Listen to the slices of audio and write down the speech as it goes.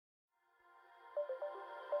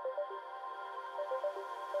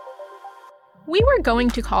We were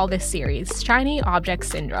going to call this series Shiny Object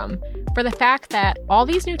Syndrome for the fact that all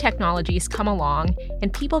these new technologies come along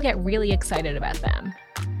and people get really excited about them.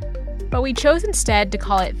 But we chose instead to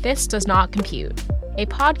call it This Does Not Compute, a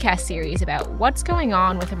podcast series about what's going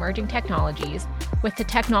on with emerging technologies, with the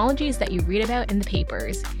technologies that you read about in the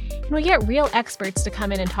papers, and we get real experts to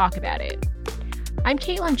come in and talk about it. I'm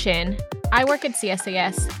Caitlin Chin, I work at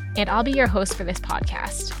CSIS, and I'll be your host for this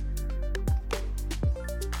podcast.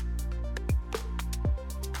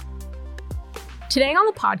 Today on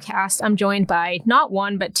the podcast, I'm joined by not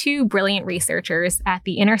one, but two brilliant researchers at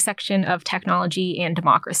the intersection of technology and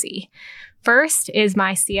democracy. First is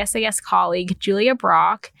my CSIS colleague, Julia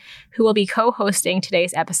Brock, who will be co-hosting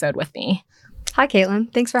today's episode with me. Hi,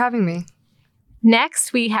 Caitlin. Thanks for having me.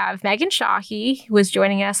 Next, we have Megan Shahi, who is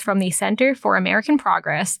joining us from the Center for American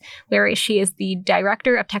Progress, where she is the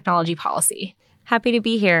Director of Technology Policy. Happy to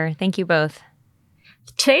be here. Thank you both.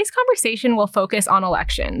 Today's conversation will focus on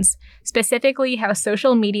elections, specifically how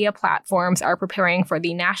social media platforms are preparing for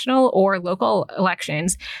the national or local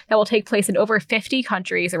elections that will take place in over 50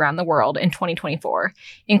 countries around the world in 2024,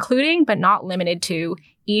 including but not limited to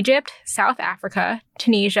Egypt, South Africa,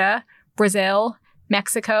 Tunisia, Brazil,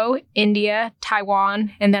 Mexico, India,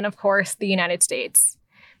 Taiwan, and then, of course, the United States.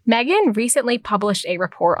 Megan recently published a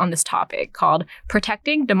report on this topic called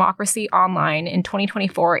Protecting Democracy Online in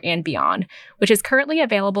 2024 and Beyond, which is currently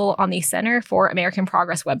available on the Center for American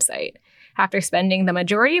Progress website. After spending the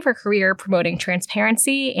majority of her career promoting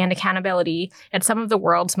transparency and accountability at some of the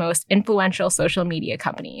world's most influential social media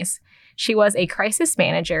companies. She was a crisis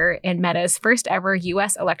manager in Meta's first ever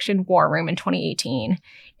U.S. election war room in 2018.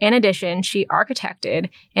 In addition, she architected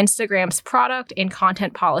Instagram's product and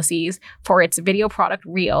content policies for its video product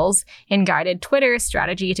Reels and guided Twitter's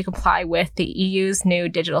strategy to comply with the EU's new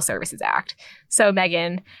Digital Services Act. So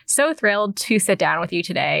Megan, so thrilled to sit down with you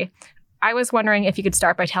today. I was wondering if you could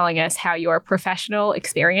start by telling us how your professional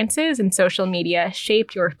experiences in social media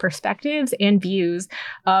shaped your perspectives and views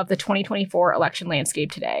of the 2024 election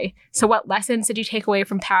landscape today. So what lessons did you take away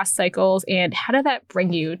from past cycles, and how did that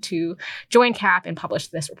bring you to join CAP and publish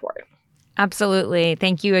this report? Absolutely.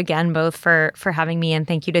 Thank you again both for having me, and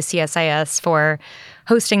thank you to CSIS for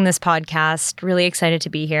hosting this podcast. Really excited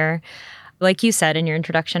to be here. Like you said in your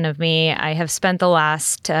introduction of me, I have spent the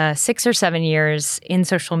last 6 or 7 years in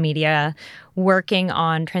social media working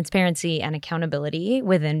on transparency and accountability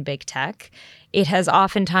within big tech. It has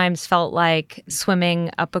oftentimes felt like swimming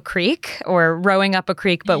up a creek or rowing up a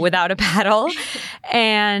creek, but without a paddle.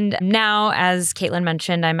 And now, as Caitlin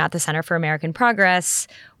mentioned, I'm at the Center for American Progress,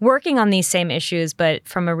 working on these same issues, but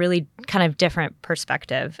from a really kind of different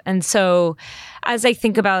perspective. And so as I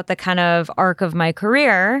think about the kind of arc of my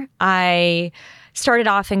career, I started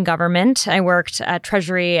off in government. I worked at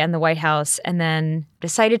Treasury and the White House, and then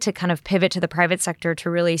decided to kind of pivot to the private sector to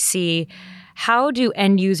really see how do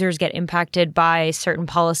end users get impacted by certain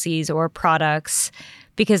policies or products?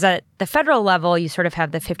 Because at the federal level, you sort of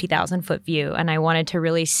have the 50,000-foot view, and I wanted to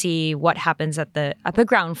really see what happens at the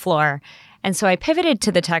ground floor. And so I pivoted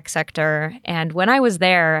to the tech sector, and when I was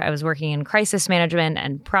there, I was working in crisis management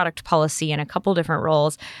and product policy in a couple different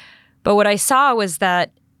roles. But what I saw was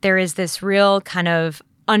that there is this real kind of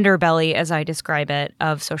underbelly, as I describe it,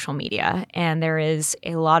 of social media, and there is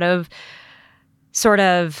a lot of sort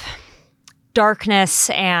of darkness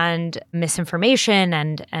and misinformation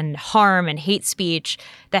and harm and hate speech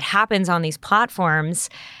that happens on these platforms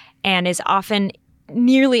and is often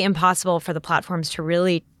nearly impossible for the platforms to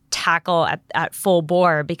really tackle at full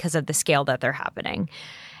bore because of the scale that they're happening.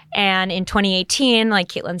 And in 2018, like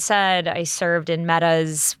Caitlin said, I served in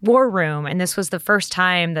Meta's war room, and this was the first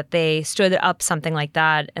time that they stood up something like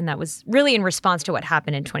that, and that was really in response to what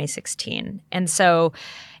happened in 2016. And so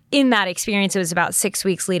in that experience, it was about 6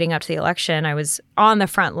 weeks leading up to the election. I was on the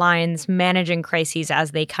front lines managing crises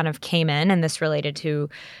as they kind of came in. And this related to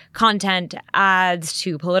content, ads,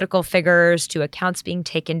 to political figures, to accounts being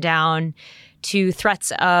taken down, to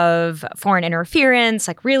threats of foreign interference,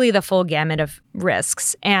 like really the full gamut of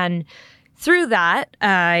risks. And through that,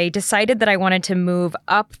 I decided that I wanted to move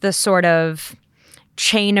up the sort of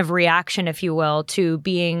chain of reaction, if you will, to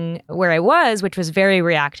being where I was, which was very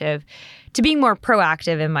reactive, to being more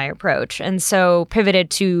proactive in my approach. And so pivoted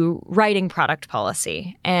to writing product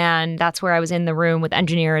policy. And that's where I was in the room with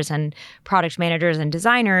engineers and product managers and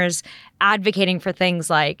designers advocating for things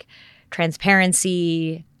like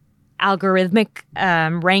transparency, algorithmic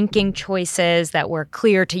ranking choices that were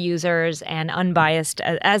clear to users and unbiased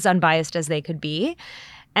as they could be.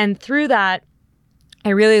 And through that, I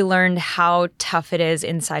really learned how tough it is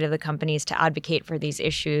inside of the companies to advocate for these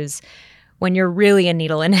issues when you're really a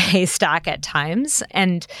needle in a haystack at times.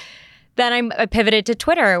 And Then I pivoted to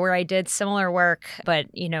Twitter, where I did similar work, but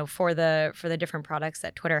for the different products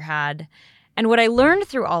that Twitter had. And what I learned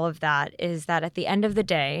through all of that is that at the end of the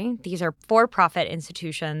day, these are for-profit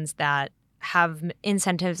institutions that have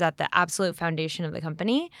incentives at the absolute foundation of the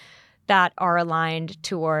company that are aligned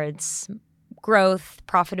towards growth,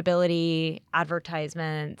 profitability,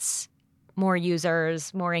 advertisements, more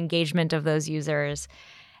users, more engagement of those users.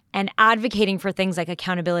 And advocating for things like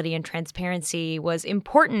accountability and transparency was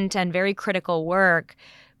important and very critical work,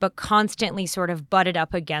 but constantly sort of butted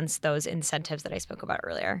up against those incentives that I spoke about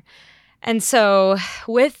earlier. And so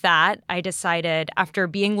with that, I decided, after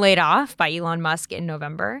being laid off by Elon Musk in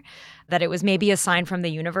November, that it was maybe a sign from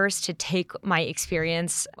the universe to take my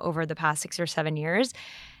experience over the past 6 or 7 years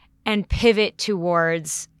and pivot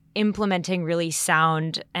towards implementing really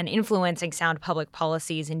sound and influencing sound public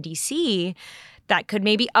policies in DC that could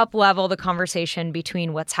maybe up-level the conversation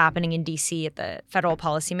between what's happening in DC at the federal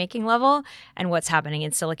policymaking level and what's happening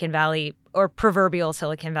in Silicon Valley, or proverbial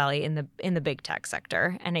Silicon Valley, in the big tech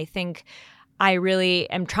sector. And I think I really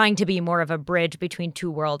am trying to be more of a bridge between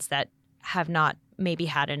two worlds that have not maybe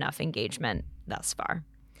had enough engagement thus far.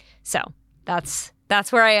 So that's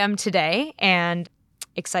where I am today, and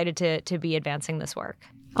excited to be advancing this work.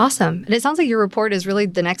 Awesome. And it sounds like your report is really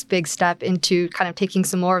the next big step into kind of taking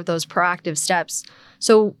some more of those proactive steps.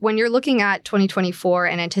 So when you're looking at 2024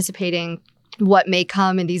 and anticipating what may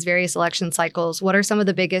come in these various election cycles, what are some of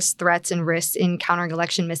the biggest threats and risks in countering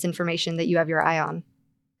election misinformation that you have your eye on?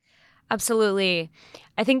 Absolutely.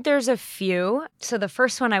 I think there's a few. So the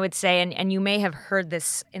first one I would say, and you may have heard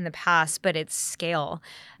this in the past, but it's scale.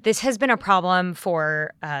 This has been a problem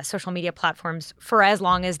for social media platforms for as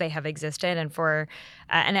long as they have existed,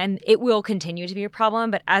 and it will continue to be a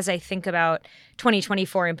problem. But as I think about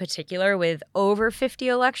 2024 in particular, with over 50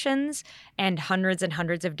 elections and hundreds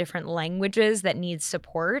of different languages that need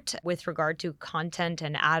support with regard to content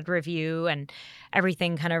and ad review and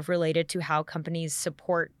everything kind of related to how companies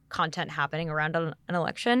support content happening around an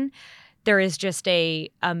election, there is just a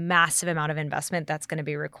massive amount of investment that's going to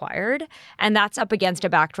be required. And that's up against a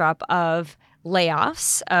backdrop of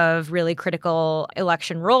layoffs of really critical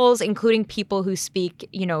election roles, including people who speak,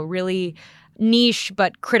 really niche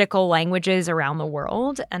but critical languages around the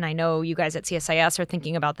world. And I know you guys at CSIS are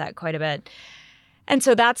thinking about that quite a bit. And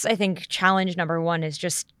so that's, I think, challenge number one, is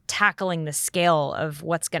just tackling the scale of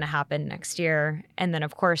what's going to happen next year. And then,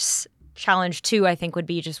 of course, challenge two, I think, would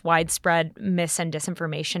be just widespread mis and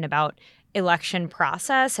disinformation about election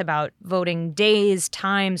process, about voting days,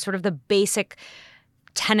 times, sort of the basic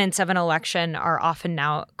tenets of an election are often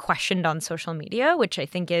now questioned on social media, which I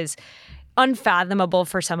think is unfathomable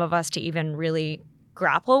for some of us to even really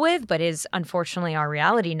grapple with, but is unfortunately our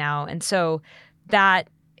reality now. And so that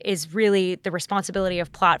is really the responsibility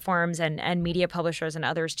of platforms and media publishers and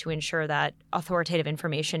others to ensure that authoritative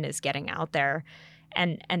information is getting out there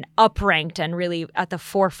and upranked and really at the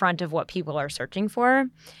forefront of what people are searching for.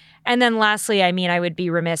 And then lastly, I would be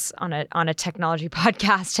remiss on a technology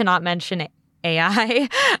podcast to not mention AI,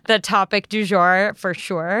 the topic du jour for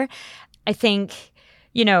sure. I think,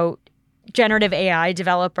 generative AI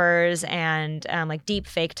developers and like deep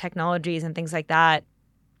fake technologies and things like that,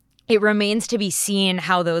 it remains to be seen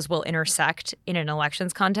how those will intersect in an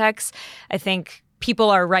elections context. I think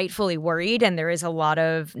people are rightfully worried, and there is a lot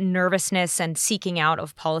of nervousness and seeking out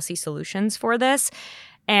of policy solutions for this.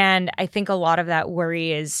 And I think a lot of that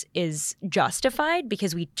worry is justified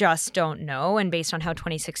because we just don't know. And based on how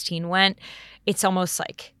 2016 went, it's almost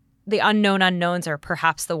like the unknown unknowns are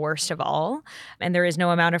perhaps the worst of all. And there is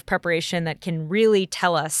no amount of preparation that can really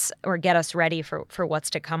tell us or get us ready for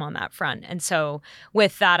what's to come on that front. And so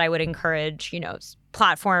with that, I would encourage,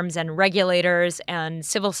 platforms and regulators and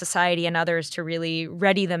civil society and others to really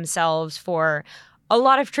ready themselves for a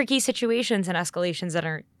lot of tricky situations and escalations that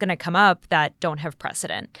are going to come up that don't have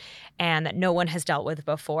precedent and that no one has dealt with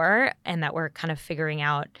before, and that we're kind of figuring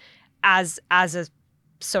out as a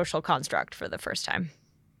social construct for the first time.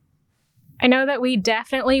 I know that we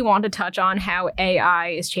definitely want to touch on how AI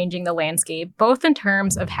is changing the landscape, both in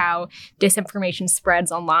terms of how disinformation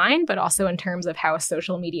spreads online, but also in terms of how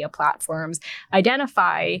social media platforms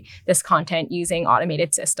identify this content using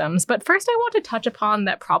automated systems. But first, I want to touch upon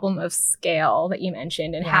that problem of scale that you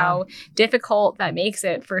mentioned and how difficult that makes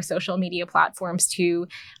it for social media platforms to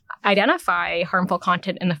identify harmful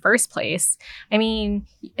content in the first place. I mean,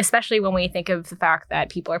 especially when we think of the fact that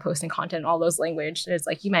people are posting content in all those languages,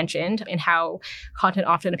 like you mentioned, and how content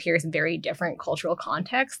often appears in very different cultural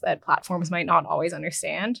contexts that platforms might not always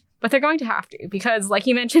understand. But they're going to have to, because like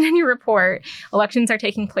you mentioned in your report, elections are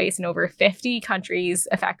taking place in over 50 countries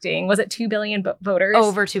affecting, was it 2 billion voters?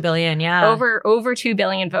 Over 2 billion, yeah. Over 2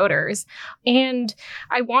 billion voters. And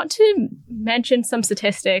I want to mention some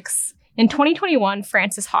statistics. In 2021,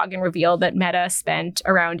 Frances Haugen revealed that Meta spent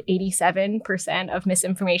around 87% of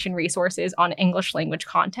misinformation resources on English language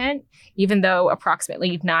content, even though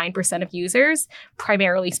approximately 9% of users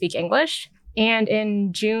primarily speak English. And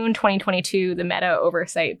in June 2022, the Meta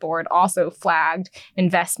Oversight Board also flagged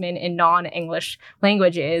investment in non-English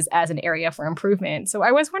languages as an area for improvement. So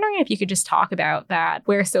I was wondering if you could just talk about that,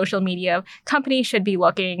 where social media companies should be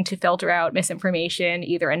looking to filter out misinformation,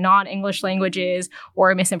 either in non-English languages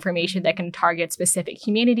or misinformation that can target specific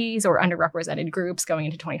communities or underrepresented groups going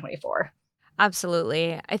into 2024.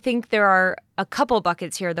 Absolutely. I think there are a couple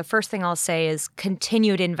buckets here. The first thing I'll say is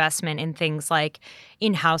continued investment in things like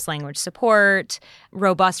in-house language support,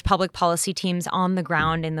 robust public policy teams on the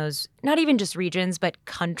ground in those, not even just regions, but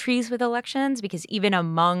countries with elections, because even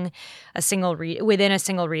among within a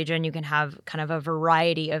single region, you can have kind of a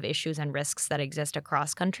variety of issues and risks that exist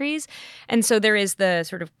across countries. And so there is the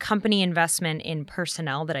sort of company investment in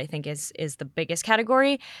personnel that I think is the biggest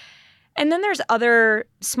category. And then there's other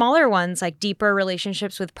smaller ones like deeper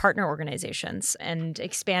relationships with partner organizations and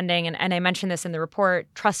expanding, and I mentioned this in the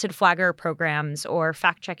report, trusted flagger programs or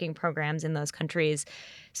fact-checking programs in those countries,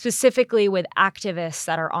 specifically with activists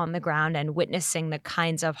that are on the ground and witnessing the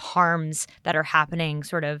kinds of harms that are happening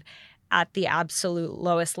sort of at the absolute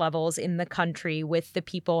lowest levels in the country with the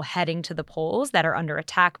people heading to the polls that are under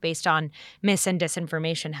attack based on mis and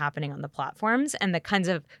disinformation happening on the platforms and the kinds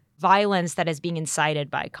of violence that is being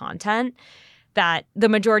incited by content that the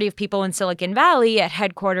majority of people in Silicon Valley at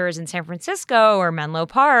headquarters in San Francisco or Menlo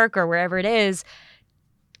Park or wherever it is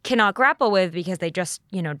cannot grapple with because they just,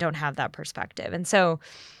 don't have that perspective. And so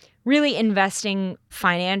really investing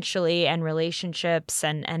financially and relationships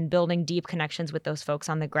and building deep connections with those folks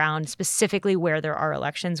on the ground, specifically where there are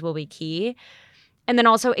elections, will be key. And then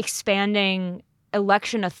also expanding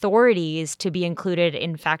election authorities to be included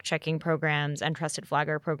in fact-checking programs and trusted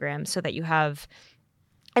flagger programs so that you have,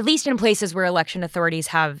 at least in places where election authorities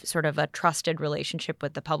have sort of a trusted relationship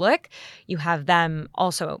with the public, you have them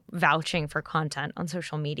also vouching for content on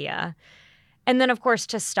social media. And then, of course,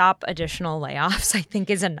 to stop additional layoffs, I think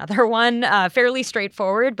is another one, fairly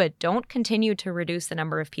straightforward, but don't continue to reduce the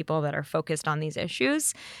number of people that are focused on these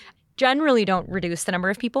issues. Generally don't reduce the number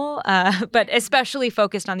of people, but especially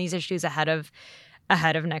focused on these issues ahead of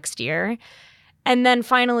next year. And then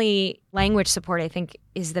finally, language support, I think,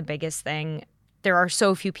 is the biggest thing. There are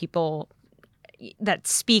so few people that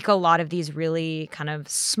speak a lot of these really kind of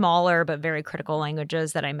smaller but very critical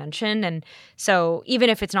languages that I mentioned. And so even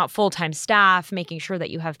if it's not full-time staff, making sure that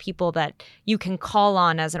you have people that you can call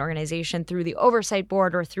on as an organization through the oversight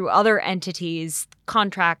board or through other entities,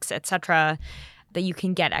 contracts, et cetera, that you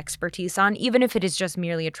can get expertise on, even if it is just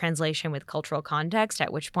merely a translation with cultural context,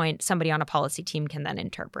 at which point somebody on a policy team can then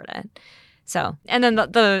interpret it. So, and then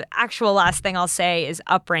the actual last thing I'll say is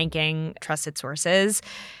upranking trusted sources.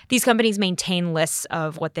 These companies maintain lists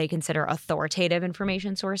of what they consider authoritative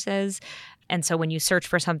information sources. And so when you search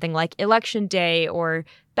for something like election day or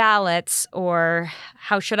ballots or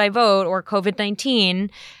how should I vote or COVID-19,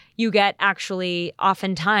 you get actually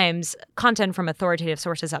oftentimes content from authoritative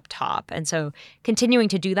sources up top. And so continuing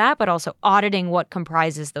to do that, but also auditing what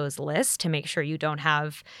comprises those lists to make sure you don't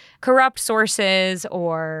have corrupt sources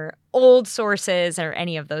or old sources or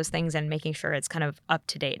any of those things, and making sure it's kind of up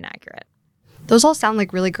to date and accurate. Those all sound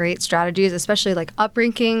like really great strategies, especially like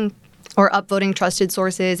upranking or upvoting trusted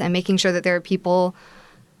sources and making sure that there are people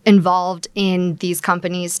involved in these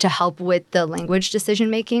companies to help with the language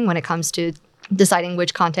decision making when it comes to deciding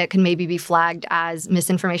which content can maybe be flagged as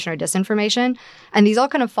misinformation or disinformation. And these all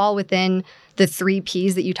kind of fall within the 3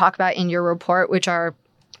 Ps that you talk about in your report, which are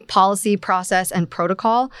policy, process, and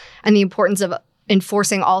protocol, and the importance of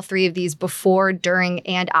enforcing all 3 of these before, during,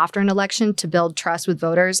 and after an election to build trust with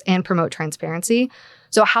voters and promote transparency.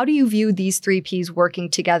 So how do you view these 3 Ps working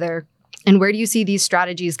together, and where do you see these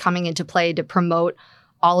strategies coming into play to promote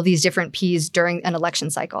all of these different Ps during an election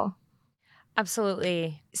cycle?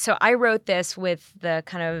 Absolutely. So I wrote this with the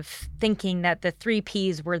kind of thinking that the 3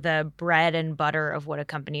 Ps were the bread and butter of what a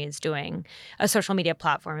company is doing, a social media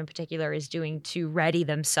platform in particular is doing to ready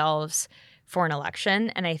themselves for an election.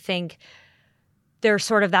 And I think they're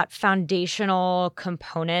sort of that foundational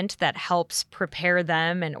component that helps prepare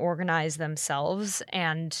them and organize themselves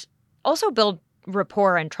and also build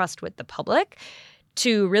rapport and trust with the public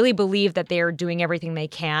to really believe that they are doing everything they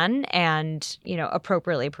can and,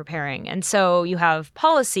 appropriately preparing. And so you have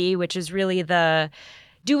policy, which is really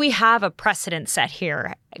do we have a precedent set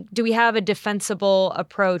here? Do we have a defensible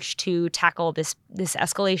approach to tackle this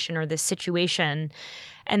escalation or this situation?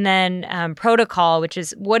 And then protocol, which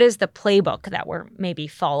is what is the playbook that we're maybe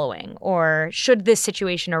following? Or should this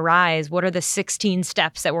situation arise, what are the 16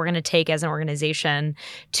 steps that we're going to take as an organization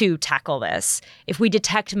to tackle this? If we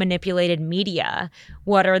detect manipulated media,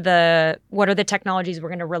 what are the technologies we're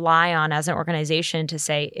going to rely on as an organization to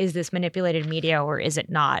say, is this manipulated media or is it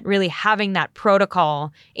not? Really having that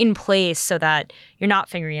protocol in place so that you're not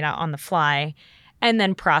figuring it out on the fly. And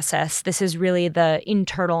then process. This is really the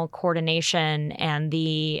internal coordination and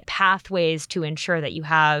the pathways to ensure that you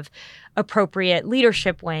have appropriate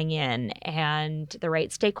leadership weighing in and the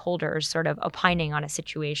right stakeholders sort of opining on a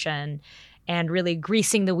situation and really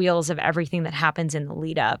greasing the wheels of everything that happens in the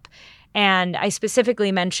lead up. And I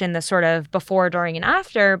specifically mentioned the sort of before, during, and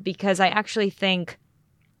after because I actually think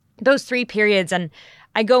those 3 periods, and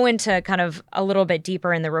I go into kind of a little bit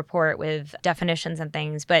deeper in the report with definitions and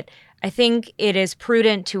things, but I think it is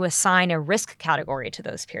prudent to assign a risk category to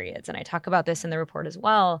those periods. And I talk about this in the report as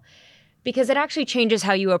well, because it actually changes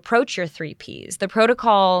how you approach your 3 Ps. The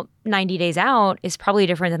protocol 90 days out is probably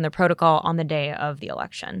different than the protocol on the day of the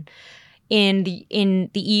election. In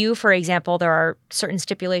the EU, for example, there are certain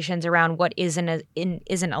stipulations around what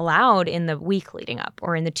isn't allowed in the week leading up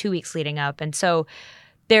or in the 2 weeks leading up. And so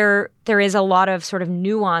there is a lot of sort of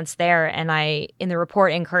nuance there, and I, in the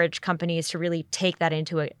report, encourage companies to really take that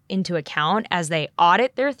into account as they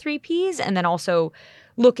audit their 3 Ps, and then also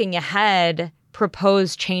looking ahead,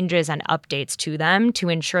 propose changes and updates to them to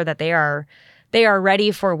ensure that they are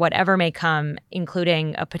ready for whatever may come,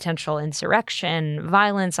 including a potential insurrection,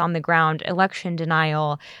 violence on the ground, election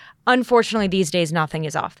denial. Unfortunately, these days, nothing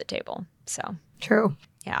is off the table. So True.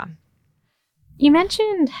 Yeah. You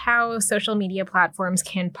mentioned how social media platforms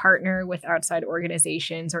can partner with outside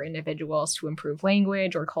organizations or individuals to improve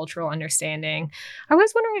language or cultural understanding. I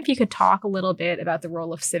was wondering if you could talk a little bit about the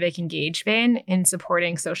role of civic engagement in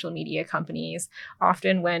supporting social media companies.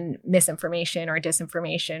 Often when misinformation or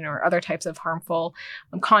disinformation or other types of harmful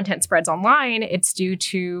content spreads online, it's due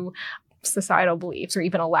to societal beliefs or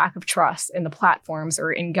even a lack of trust in the platforms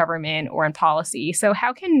or in government or in policy. So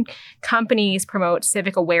how can companies promote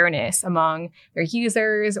civic awareness among their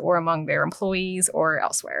users or among their employees or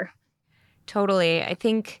elsewhere? Totally. I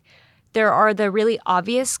think there are the really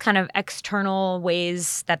obvious kind of external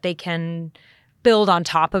ways that they can build on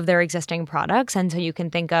top of their existing products. And so you can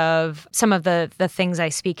think of some of the things I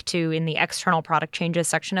speak to in the external product changes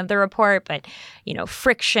section of the report, but,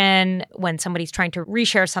 friction when somebody's trying to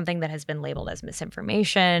reshare something that has been labeled as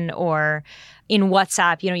misinformation, or in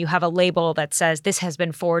WhatsApp, you have a label that says this has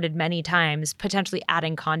been forwarded many times, potentially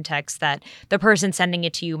adding context that the person sending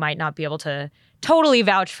it to you might not be able to totally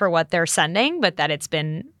vouch for what they're sending, but that it's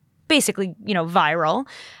been basically, viral.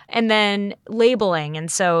 And then labeling. And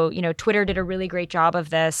so, Twitter did a really great job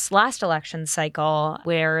of this last election cycle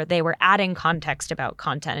where they were adding context about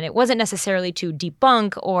content. And it wasn't necessarily to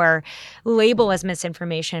debunk or label as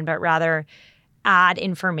misinformation, but rather add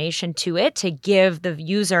information to it to give the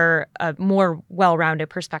user a more well-rounded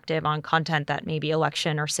perspective on content that may be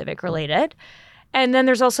election or civic related. And then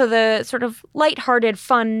there's also the sort of lighthearted,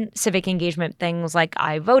 fun civic engagement things like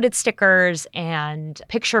I voted stickers and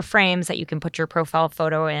picture frames that you can put your profile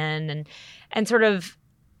photo in and sort of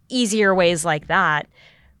easier ways like that.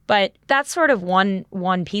 But that's sort of one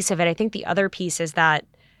piece of it. I think the other piece is that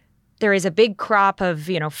there is a big crop of,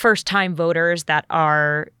 first-time voters that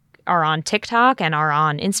are on TikTok and are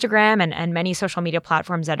on Instagram and many social media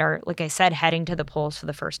platforms that are, like I said, heading to the polls for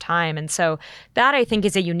the first time. And so that, I think,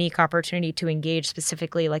 is a unique opportunity to engage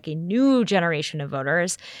specifically like a new generation of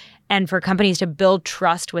voters and for companies to build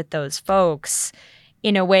trust with those folks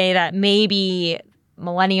in a way that maybe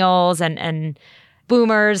millennials and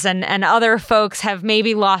boomers and other folks have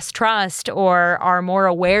maybe lost trust or are more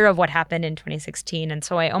aware of what happened in 2016. And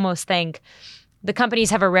so I almost think the companies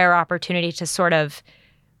have a rare opportunity to sort of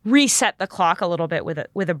reset the clock a little bit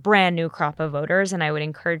with a brand new crop of voters. And I would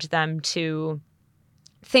encourage them to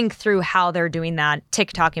think through how they're doing that.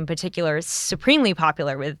 TikTok in particular is supremely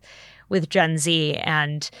popular with Gen Z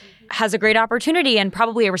and has a great opportunity and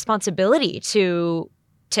probably a responsibility to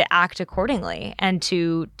act accordingly and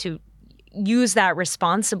to use that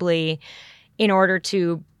responsibly in order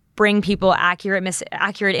to bring people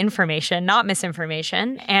accurate information, not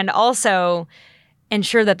misinformation, and also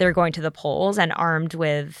ensure that they're going to the polls and armed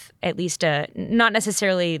with at least not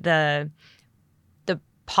necessarily the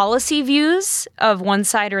policy views of one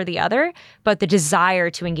side or the other, but the desire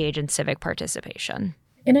to engage in civic participation.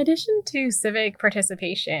 In addition to civic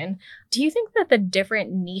participation, do you think that the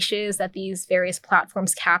different niches that these various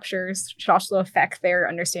platforms captures should also affect their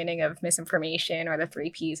understanding of misinformation, or the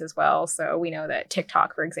 3Ps as well? So we know that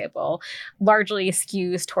TikTok, for example, largely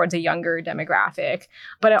skews towards a younger demographic,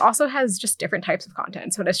 but it also has just different types of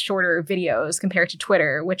content. So it has shorter videos compared to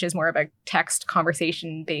Twitter, which is more of a text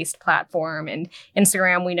conversation-based platform. And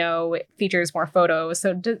Instagram, we know, it features more photos.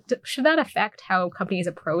 So should that affect how companies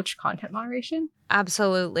approach content moderation?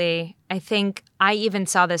 Absolutely. I think I even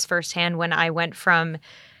saw this firsthand when I went from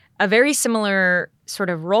a very similar sort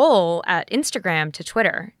of role at Instagram to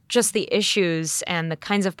Twitter. Just the issues and the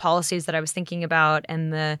kinds of policies that I was thinking about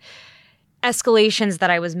and the escalations that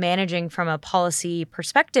I was managing from a policy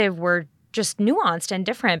perspective were just nuanced and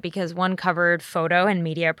different, because one covered photo and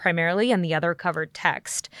media primarily and the other covered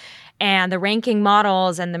text. And the ranking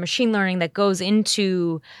models and the machine learning that goes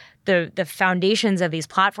into the foundations of these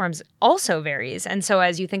platforms also varies. And so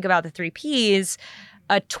as you think about the 3Ps,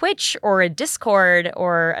 a Twitch or a Discord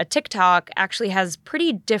or a TikTok actually has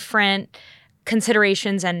pretty different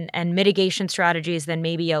considerations and mitigation strategies than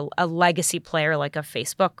maybe a legacy player like a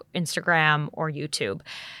Facebook, Instagram, or YouTube.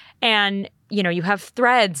 And, you know, you have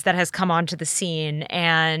Threads that has come onto the scene.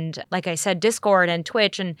 And like I said, Discord and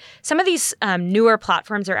Twitch and some of these newer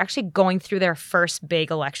platforms are actually going through their first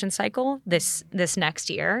big election cycle this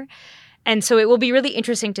next year. And so it will be really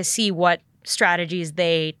interesting to see what strategies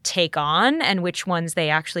they take on and which ones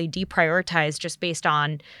they actually deprioritize just based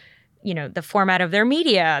on, you know, the format of their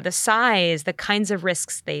media, the size, the kinds of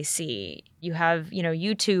risks they see. You have, you know,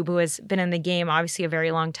 YouTube, who has been in the game obviously a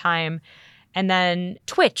very long time. And then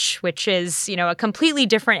Twitch, which is, you know, a completely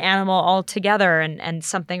different animal altogether, and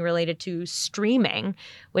something related to streaming,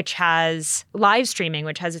 which has live streaming,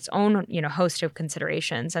 which has its own, you know, host of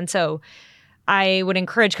considerations. And so I would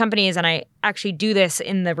encourage companies, and I actually do this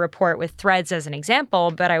in the report with Threads as an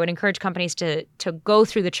example, but I would encourage companies to go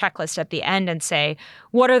through the checklist at the end and say,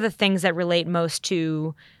 what are the things that relate most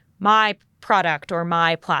to my product or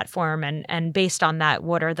my platform? And based on that,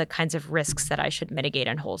 what are the kinds of risks that I should mitigate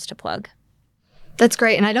and holes to plug? That's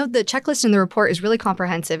great. And I know the checklist in the report is really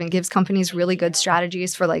comprehensive and gives companies really good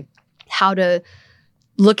strategies for like how to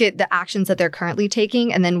look at the actions that they're currently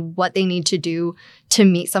taking and then what they need to do to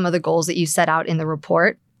meet some of the goals that you set out in the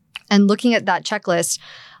report. And looking at that checklist,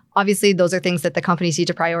 obviously those are things that the companies need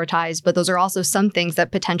to prioritize, but those are also some things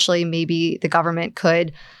that potentially maybe the government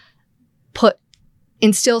could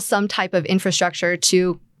instill some type of infrastructure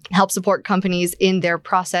to help support companies in their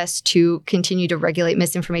process to continue to regulate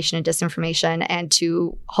misinformation and disinformation and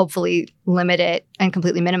to hopefully limit it and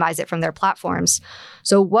completely minimize it from their platforms.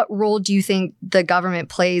 So what role do you think the government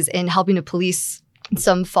plays in helping to police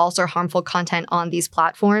some false or harmful content on these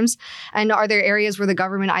platforms? And are there areas where the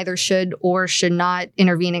government either should or should not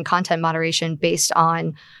intervene in content moderation based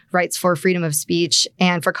on rights for freedom of speech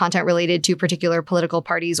and for content related to particular political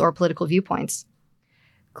parties or political viewpoints?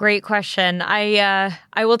 Great question. I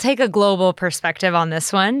will take a global perspective on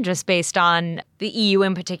this one, just based on the EU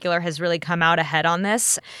in particular has really come out ahead on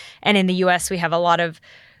this. And in the US, we have a lot of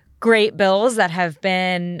great bills that have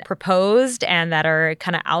been proposed and that are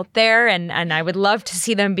kind of out there. And I would love to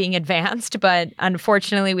see them being advanced. But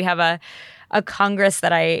unfortunately, we have a Congress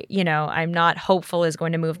that I'm not hopeful is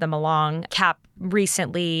going to move them along. CAP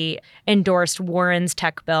recently endorsed Warren's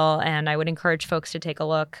tech bill, and I would encourage folks to take a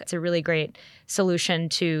look. It's a really great solution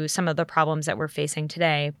to some of the problems that we're facing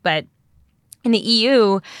today. But in the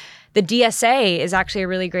EU, the DSA is actually a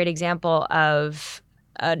really great example of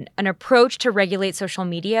an approach to regulate social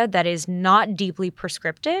media that is not deeply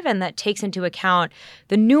prescriptive and that takes into account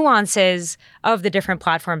the nuances of the different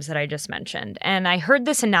platforms that I just mentioned. And I heard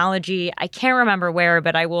this analogy, I can't remember where,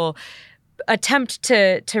 but I will attempt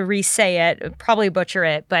to re-say it, probably butcher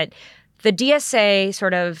it. But the DSA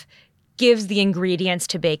sort of gives the ingredients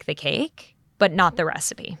to bake the cake, but not the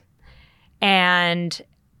recipe. And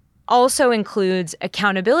also includes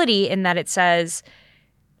accountability in that it says,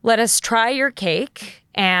 let us try your cake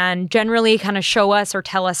and generally kind of show us or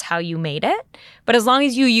tell us how you made it. But as long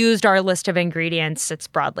as you used our list of ingredients, it's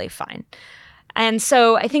broadly fine. And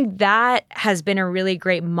so I think that has been a really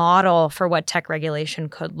great model for what tech regulation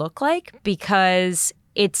could look like, because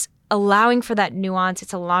it's allowing for that nuance.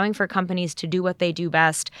 It's allowing for companies to do what they do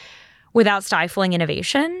best without stifling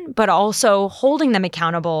innovation, but also holding them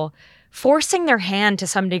accountable, forcing their hand to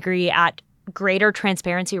some degree at greater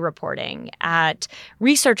transparency reporting, at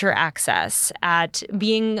researcher access, at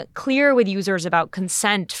being clear with users about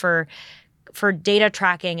consent for for data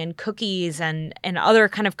tracking and cookies and other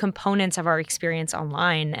kind of components of our experience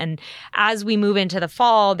online. And as we move into the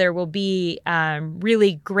fall, there will be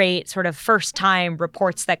really great sort of first-time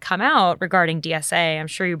reports that come out regarding DSA. I'm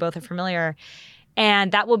sure you both are familiar.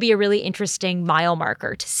 And that will be a really interesting mile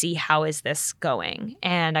marker to see how is this going.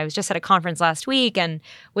 And I was just at a conference last week and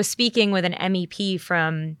was speaking with an MEP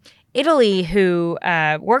from Italy who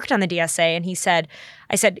worked on the DSA, and he said,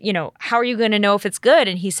 I said, how are you going to know if it's good?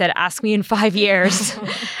 And he said, ask me in 5 years.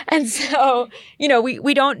 And so,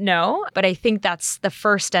 we don't know, but I think that's the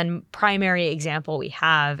first and primary example we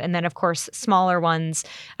have. And then, of course, smaller ones,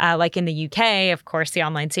 like in the UK, of course, the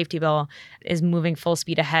online safety bill is moving full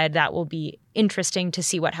speed ahead. That will be interesting to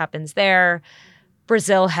see what happens there.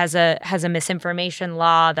 Brazil has a misinformation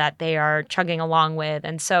law that they are chugging along with.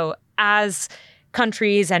 And so as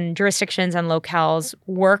countries and jurisdictions and locales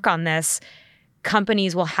work on this,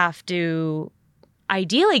 companies will have to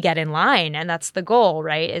ideally get in line. And that's the goal,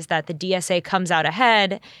 right? Is that the DSA comes out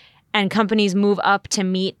ahead and companies move up to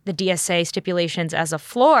meet the DSA stipulations as a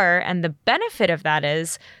floor. And the benefit of that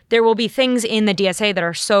is there will be things in the DSA that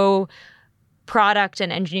are so product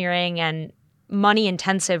and engineering and money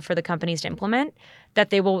intensive for the companies to implement that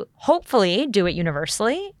they will hopefully do it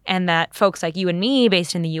universally, and that folks like you and me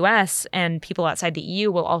based in the US and people outside the EU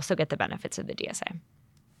will also get the benefits of the DSA.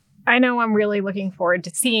 I know I'm really looking forward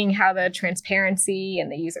to seeing how the transparency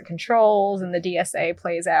and the user controls and the DSA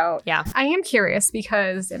plays out. Yeah. I am curious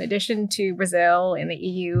because in addition to Brazil and the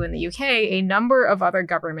EU and the UK, a number of other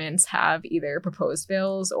governments have either proposed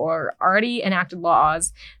bills or already enacted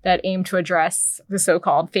laws that aim to address the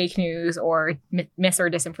so-called fake news or mis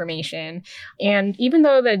or disinformation. And even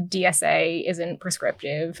though the DSA isn't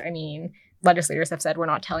prescriptive, legislators have said, we're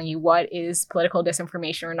not telling you what is political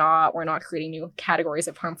disinformation or not. We're not creating new categories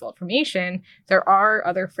of harmful information. There are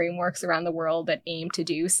other frameworks around the world that aim to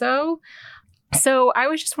do so. So I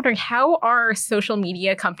was just wondering, how are social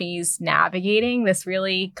media companies navigating this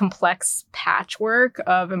really complex patchwork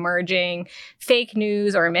of emerging fake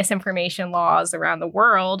news or misinformation laws around the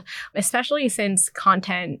world, especially since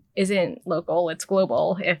content isn't local, it's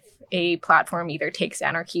global. If a platform either takes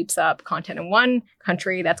down or keeps up content in one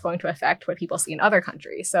country, that's going to affect what people see in other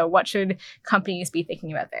countries. So what should companies be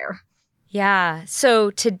thinking about there? Yeah.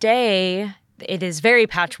 So today, it is very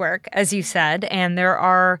patchwork, as you said, and there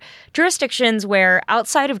are jurisdictions where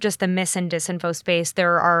outside of just the mis and disinfo space,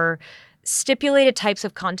 there are stipulated types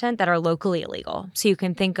of content that are locally illegal. So you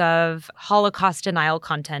can think of Holocaust denial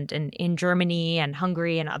content in Germany and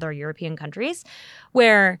Hungary and other European countries,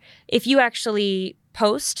 where if you actually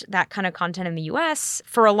post that kind of content in the US,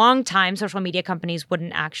 for a long time, social media companies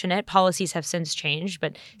wouldn't action it. Policies have since changed,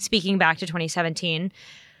 but speaking back to 2017,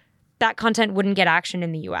 that content wouldn't get action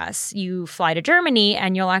in the US. You fly to Germany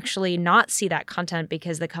and you'll actually not see that content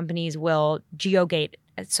because the companies will geogate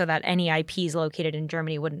so that any IPs located in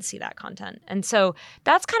Germany wouldn't see that content. And so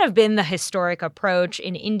that's kind of been the historic approach.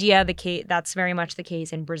 In India, that's very much the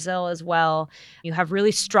case. In Brazil as well. You have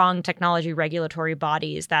really strong technology regulatory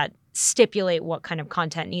bodies that stipulate what kind of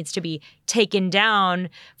content needs to be taken down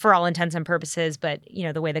for all intents and purposes. But,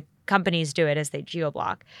 the way the companies do it is they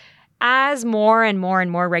geoblock. As more and more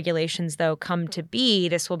and more regulations, though, come to be,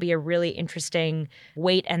 this will be a really interesting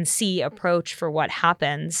wait and see approach for what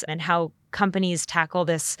happens and how companies tackle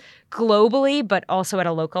this globally, but also at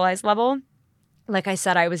a localized level. Like I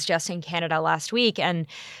said, I was just in Canada last week, and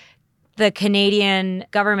the Canadian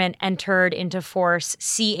government entered into force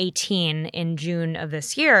C-18 in June of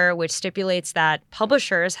this year, which stipulates that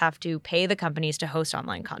publishers have to pay the companies to host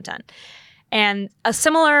online content. And a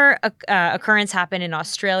similar occurrence happened in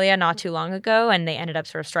Australia not too long ago, and they ended up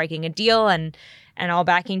sort of striking a deal and all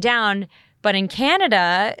backing down. But in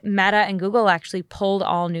Canada, Meta and Google actually pulled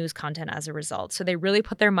all news content as a result. So they really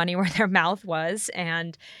put their money where their mouth was.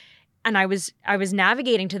 And I was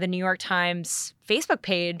navigating to the New York Times Facebook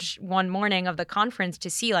page one morning of the conference to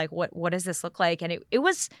see what does this look like, and it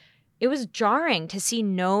was jarring to see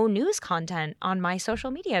no news content on my social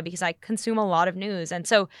media because I consume a lot of news. And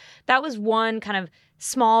so that was one kind of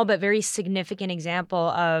small but very significant example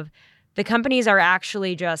of the companies are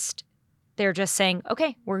actually they're just saying,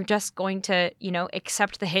 okay, we're just going to,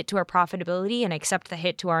 accept the hit to our profitability and accept the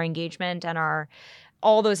hit to our engagement and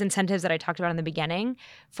all those incentives that I talked about in the beginning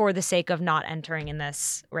for the sake of not entering in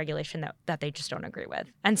this regulation that they just don't agree with.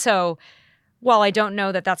 And so while I don't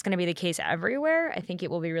know that that's going to be the case everywhere, I think it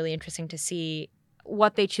will be really interesting to see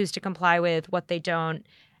what they choose to comply with, what they don't,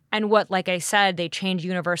 and what, like I said, they change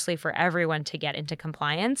universally for everyone to get into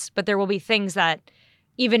compliance. But there will be things that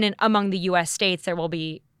even among the U.S. states, there will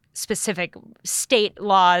be specific state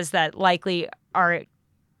laws that likely are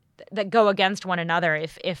that go against one another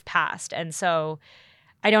if passed. And so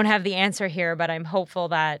I don't have the answer here, but I'm hopeful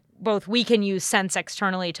that both we can use sense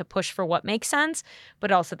externally to push for what makes sense,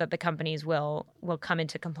 but also that the companies will come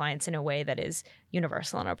into compliance in a way that is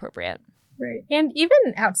universal and appropriate. Right. And even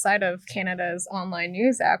outside of Canada's online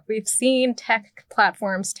news act, we've seen tech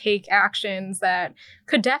platforms take actions that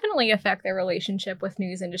could definitely affect their relationship with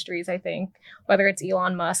news industries, I think, whether it's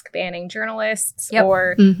Elon Musk banning journalists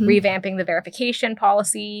or revamping the verification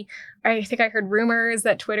policy. I think I heard rumors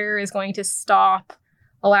that Twitter is going to stop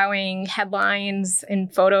allowing headlines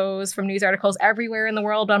and photos from news articles everywhere in the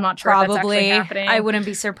world. I'm not sure if that's actually happening. I wouldn't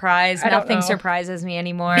be surprised. Nothing surprises me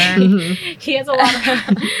anymore. He has a lot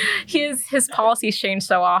of his policies change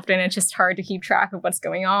so often, it's just hard to keep track of what's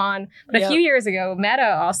going on. But a few years ago,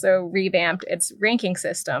 Meta also revamped its ranking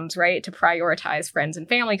systems, right, to prioritize friends and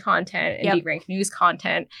family content and de-rank news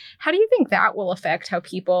content. How do you think that will affect how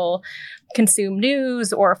people consume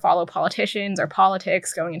news or follow politicians or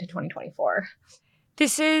politics going into 2024?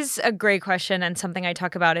 This is a great question and something I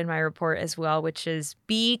talk about in my report as well, which is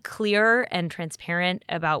be clear and transparent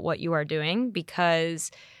about what you are doing, because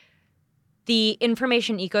the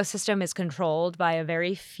information ecosystem is controlled by a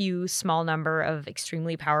very few small number of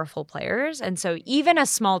extremely powerful players. And so even a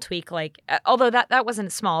small tweak, like, although that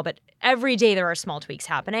wasn't small, but every day there are small tweaks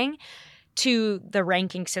happening to the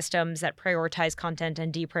ranking systems that prioritize content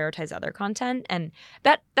and deprioritize other content. And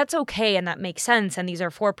that's okay, and that makes sense. And these are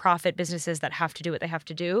for-profit businesses that have to do what they have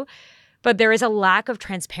to do. But there is a lack of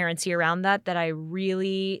transparency around that I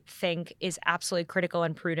really think is absolutely critical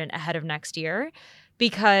and prudent ahead of next year,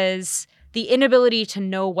 because the inability to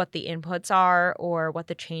know what the inputs are or what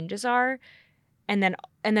the changes are, and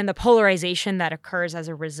then the polarization that occurs as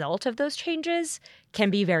a result of those changes can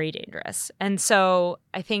be very dangerous. And so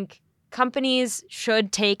I think companies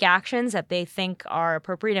should take actions that they think are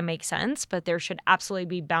appropriate and make sense, but there should absolutely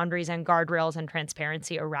be boundaries and guardrails and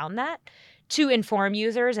transparency around that to inform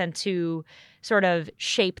users and to sort of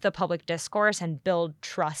shape the public discourse and build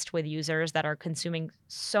trust with users that are consuming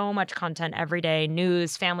so much content every day,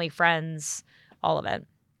 news, family, friends, all of it.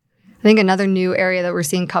 I think another new area that we're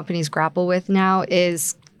seeing companies grapple with now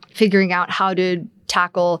is figuring out how to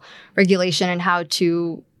tackle regulation and how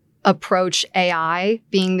to approach AI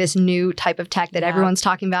being this new type of tech that everyone's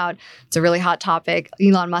talking about. It's a really hot topic.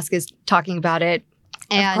 Elon Musk is talking about it.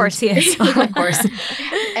 And of course he is. Of course.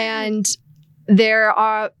 And there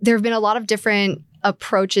have been a lot of different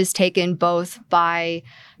approaches taken both by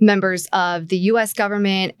members of the US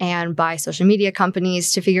government and by social media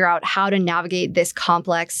companies to figure out how to navigate this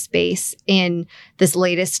complex space in this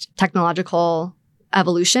latest technological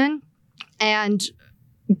evolution. And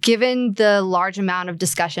given the large amount of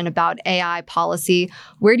discussion about AI policy,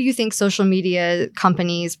 where do you think social media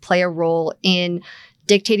companies play a role in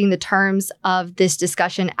dictating the terms of this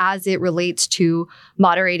discussion as it relates to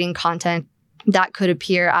moderating content that could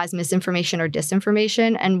appear as misinformation or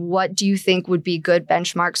disinformation? And what do you think would be good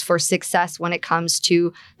benchmarks for success when it comes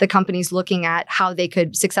to the companies looking at how they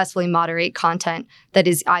could successfully moderate content that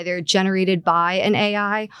is either generated by an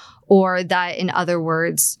AI or that, in other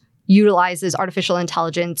words, utilizes artificial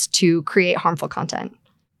intelligence to create harmful content?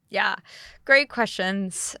 Yeah, great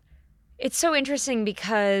questions. It's so interesting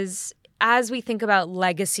because as we think about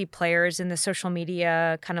legacy players in the social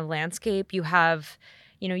media kind of landscape, you have,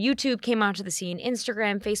 YouTube came onto the scene,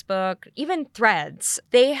 Instagram, Facebook, even Threads.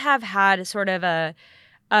 They have had sort of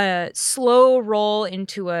a slow roll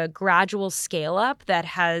into a gradual scale up that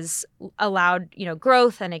has allowed,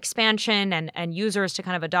 growth and expansion and users to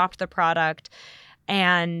kind of adopt the product.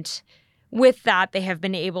 And with that, they have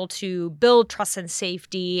been able to build trust and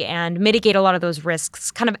safety and mitigate a lot of those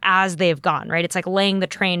risks kind of as they've gone, right? It's like laying the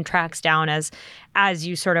train tracks down as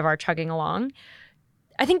you sort of are chugging along.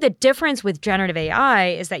 I think the difference with generative AI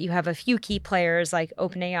is that you have a few key players like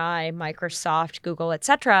OpenAI, Microsoft, Google, et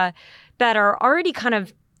cetera, that are already kind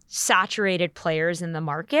of saturated players in the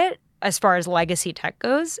market as far as legacy tech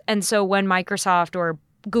goes. And so when Microsoft or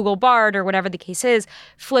Google Bard or whatever the case is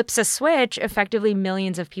flips a switch, effectively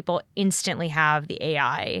millions of people instantly have the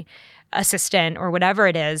AI assistant or whatever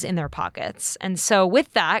it is in their pockets. And so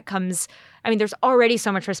with that comes, there's already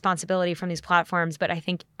so much responsibility from these platforms, but I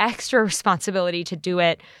think extra responsibility to do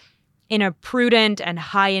it in a prudent and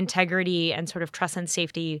high integrity and sort of trust and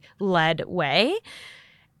safety led way.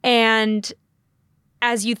 And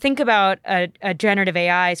as you think about a generative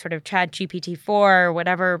AI, sort of ChatGPT-4,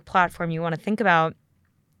 whatever platform you want to think about,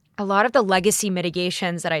 a lot of the legacy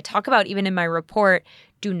mitigations that I talk about, even in my report,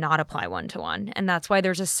 do not apply one-to-one. And that's why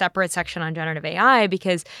there's a separate section on generative AI,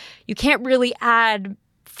 because you can't really add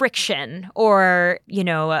friction or,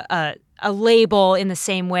 a label in the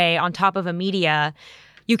same way on top of a media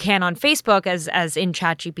you can on Facebook as in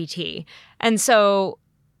ChatGPT. And so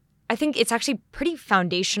I think it's actually pretty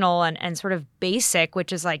foundational and sort of basic,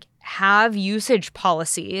 which is like have usage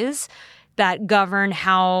policies that govern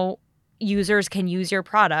how users can use your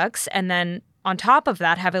products. And then on top of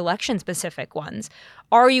that, have election-specific ones.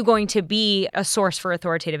 Are you going to be a source for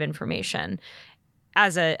authoritative information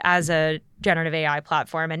as a generative AI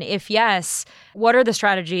platform? And if yes, what are the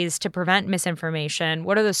strategies to prevent misinformation?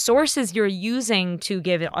 What are the sources you're using to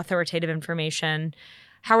give authoritative information?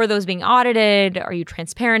 How are those being audited? Are you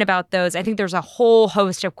transparent about those? I think there's a whole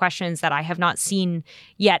host of questions that I have not seen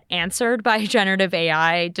yet answered by generative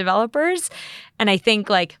AI developers. And I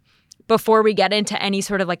think like before we get into any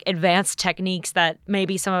sort of like advanced techniques that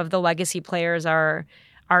maybe some of the legacy players are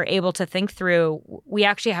able to think through, we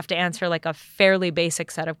actually have to answer like a fairly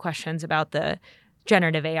basic set of questions about the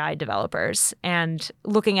generative AI developers. And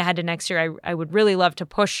looking ahead to next year, I would really love to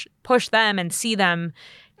push them and see them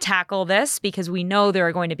tackle this, because we know there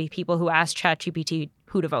are going to be people who ask ChatGPT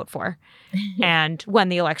who to vote for and when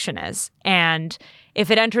the election is. And if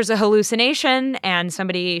it enters a hallucination and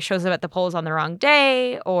somebody shows up at the polls on the wrong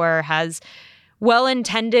day or has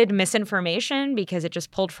well-intended misinformation because it just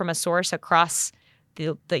pulled from a source across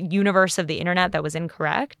the universe of the internet that was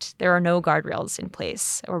incorrect, there are no guardrails in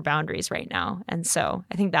place or boundaries right now. And so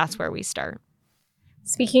I think that's where we start.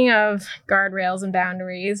 Speaking of guardrails and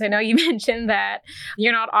boundaries, I know you mentioned that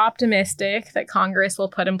you're not optimistic that Congress will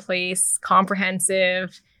put in place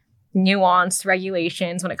comprehensive, nuanced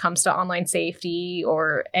regulations when it comes to online safety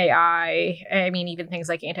or AI. I mean, even things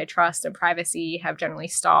like antitrust and privacy have generally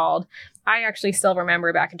stalled. I actually still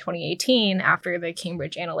remember back in 2018, after the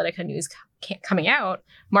Cambridge Analytica news coming out,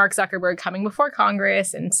 Mark Zuckerberg coming before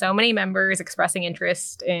Congress and so many members expressing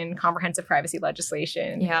interest in comprehensive privacy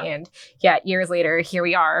legislation. Yeah. And yet years later, here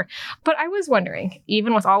we are. But I was wondering,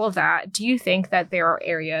 even with all of that, do you think that there are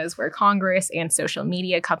areas where Congress and social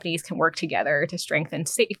media companies can work together to strengthen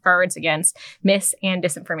safeguards against mis and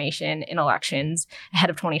disinformation in elections ahead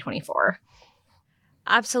of 2024?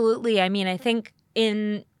 Absolutely. I mean, I think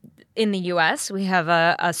in the US, we have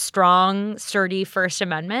a strong, sturdy First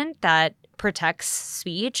Amendment that protects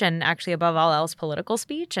speech and actually above all else political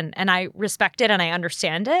speech. And I respect it and I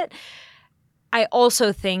understand it. I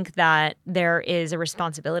also think that there is a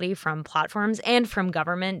responsibility from platforms and from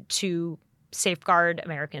government to safeguard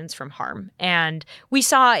Americans from harm. And we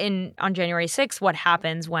saw on January 6th what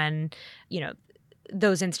happens when,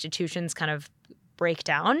 those institutions kind of break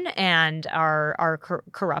down and are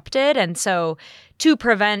corrupted. And so to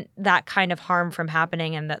prevent that kind of harm from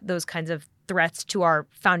happening and those kinds of threats to our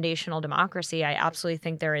foundational democracy, I absolutely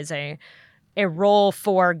think there is a role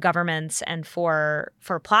for governments and for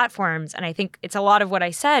platforms. And I think it's a lot of what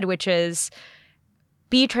I said, which is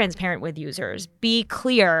be transparent with users, be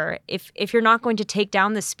clear. If you're not going to take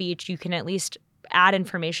down the speech, you can at least add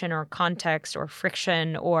information or context or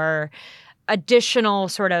friction or additional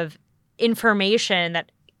sort of information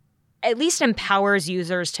that at least empowers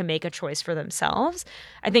users to make a choice for themselves.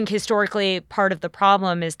 I think historically, part of the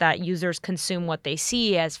problem is that users consume what they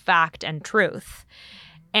see as fact and truth.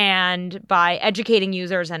 And by educating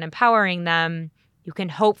users and empowering them, you can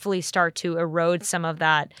hopefully start to erode some of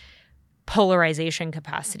that polarization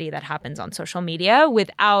capacity that happens on social media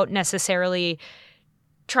without necessarily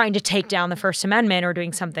trying to take down the First Amendment or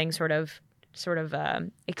doing something sort of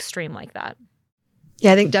extreme like that.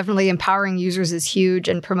 Yeah, I think definitely empowering users is huge,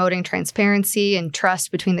 and promoting transparency and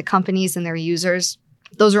trust between the companies and their users.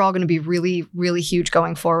 Those are all going to be really, really huge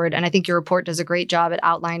going forward. And I think your report does a great job at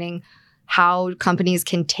outlining how companies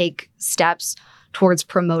can take steps towards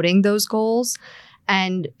promoting those goals.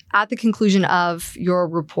 And at the conclusion of your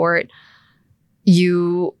report,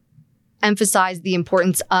 you emphasize the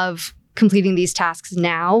importance of completing these tasks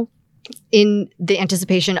now in the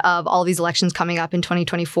anticipation of all these elections coming up in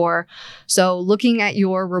 2024. So looking at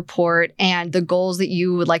your report and the goals that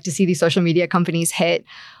you would like to see these social media companies hit,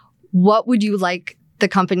 what would you like the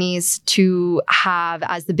companies to have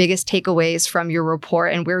as the biggest takeaways from your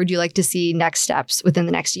report, and where would you like to see next steps within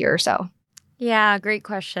the next year or so? Yeah, great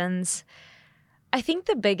questions. I think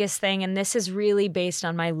the biggest thing, and this is really based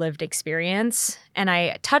on my lived experience, and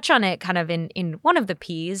I touch on it kind of in one of the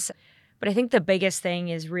P's, but I think the biggest thing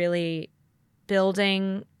is really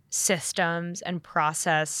building systems and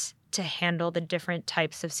process to handle the different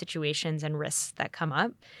types of situations and risks that come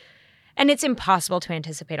up. And it's impossible to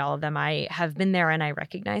anticipate all of them. I have been there and I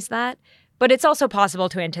recognize that. But it's also possible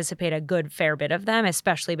to anticipate a good fair bit of them,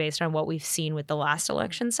 especially based on what we've seen with the last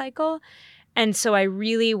election cycle. And so I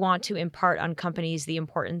really want to impart on companies the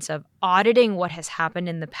importance of auditing what has happened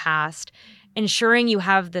in the past, ensuring you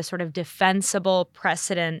have the sort of defensible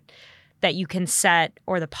precedent that you can set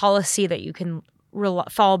or the policy that you can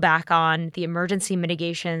fall back on, the emergency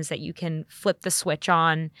mitigations that you can flip the switch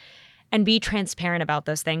on, and be transparent about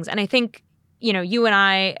those things. And I think, you and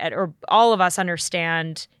I, or all of us,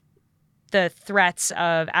 understand the threats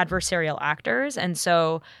of adversarial actors. And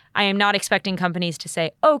so I am not expecting companies to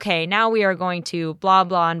say, okay, now we are going to blah,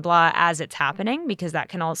 blah, and blah as it's happening, because that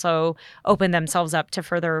can also open themselves up to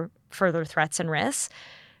further threats and risks.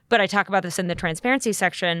 But I talk about this in the transparency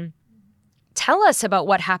section. Tell us about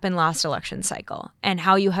what happened last election cycle and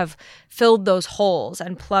how you have filled those holes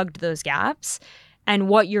and plugged those gaps, and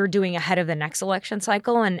what you're doing ahead of the next election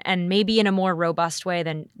cycle, and maybe in a more robust way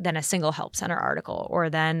than a single Help Center article or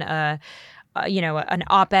than an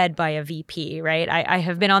op-ed by a VP, right? I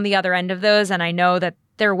have been on the other end of those, and I know that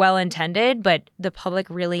they're well-intended, but the public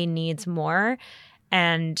really needs more.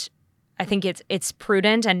 And I think it's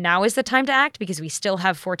prudent, and now is the time to act, because we still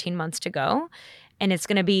have 14 months to go. And it's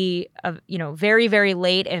going to be, very, very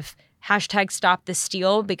late if hashtag Stop the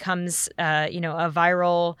Steal becomes, a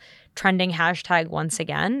viral trending hashtag once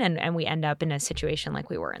again, and we end up in a situation like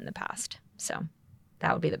we were in the past. So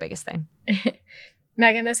that would be the biggest thing.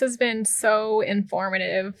 Megan, this has been so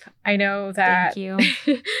informative. I know that. Thank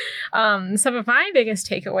you. Some of my biggest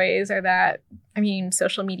takeaways are that,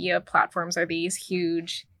 social media platforms are these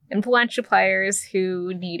huge influential players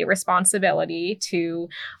who need a responsibility to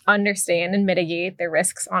understand and mitigate the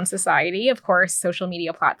risks on society. Of course, social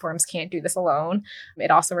media platforms can't do this alone.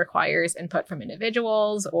 It also requires input from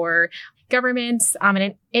individuals or governments.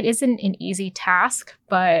 And it isn't an easy task,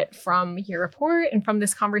 but from your report and from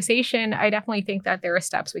this conversation, I definitely think that there are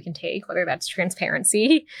steps we can take, whether that's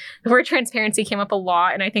transparency. The word transparency came up a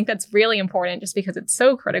lot, and I think that's really important just because it's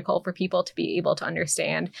so critical for people to be able to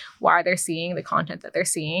understand why they're seeing the content that they're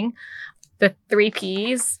seeing. The 3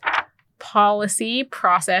 Ps: policy,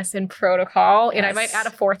 process, and protocol. And I might add a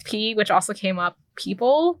 4th P, which also came up: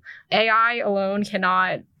 people. AI alone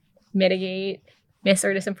cannot mitigate mis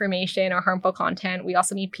or disinformation or harmful content. We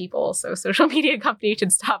also need people. So social media companies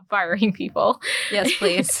should stop firing people. Yes,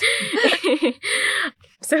 please.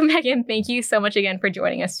 So Megan, thank you so much again for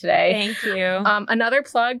joining us today. Thank you. Another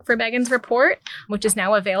plug for Megan's report, which is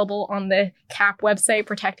now available on the CAP website,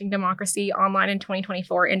 Protecting Democracy Online in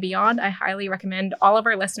 2024 and Beyond. I highly recommend all of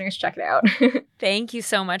our listeners check it out. Thank you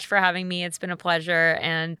so much for having me. It's been a pleasure,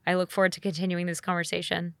 and I look forward to continuing this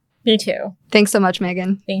conversation. Me too. Thanks so much,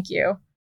 Megan. Thank you.